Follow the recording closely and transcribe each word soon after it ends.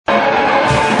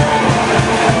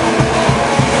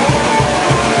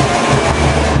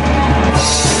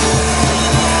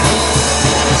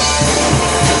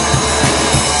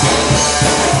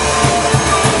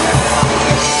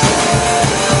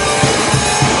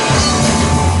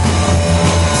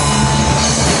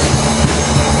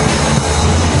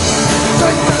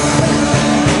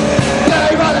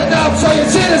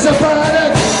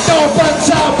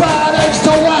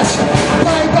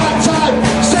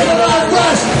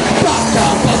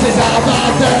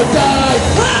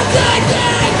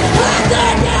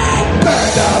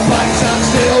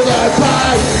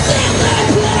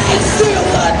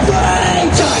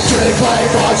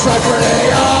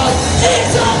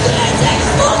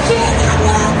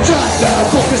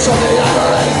focus on the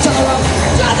hammering terror.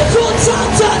 Got the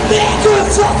contact and make it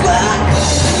tougher.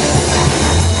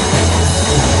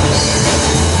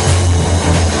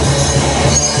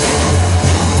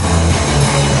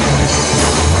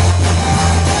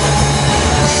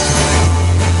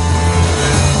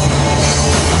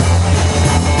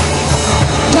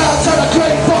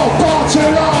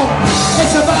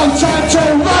 It's about time to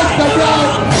right the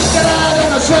road. Get out on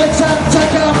the streets and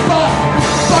take a back.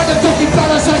 Find the fucking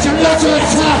parasites and lots of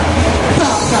attack.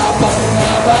 Back up on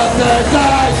the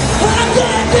day. On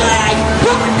the day.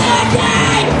 On the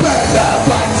day. Burn the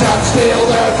banks and steal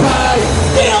their pay.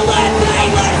 Steal their pay.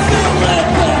 Let's steal their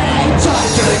pay. Time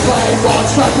to reclaim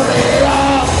what's rightfully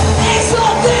ours.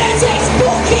 S.O.P.H.I.E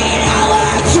fucking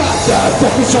hours. Track the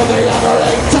focus on the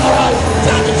hammering terror.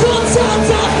 Time to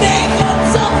consult and make it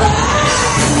suffer.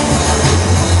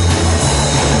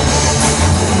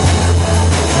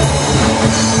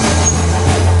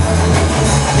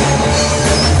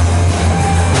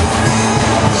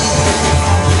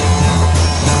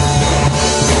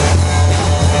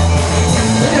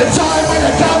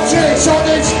 It's on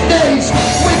its knees.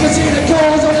 We can see the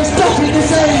cause of its fucking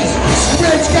disease.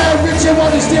 Rich get richer while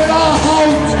they steal our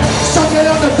homes. Stuck it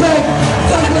on the bed,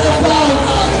 stuck with the bone.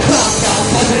 Fuck our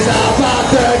buses about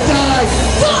the day.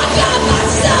 Fuck our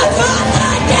buses about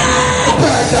the day.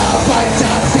 Burn the banks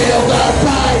and steal their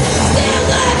pay. Steal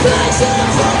their pay, steal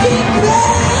fucking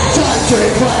pay. Time to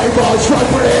reclaim what's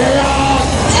rightfully ours.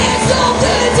 It's all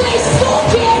good, it's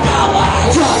fucking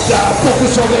ours. Drag the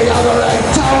focus on the other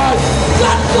end.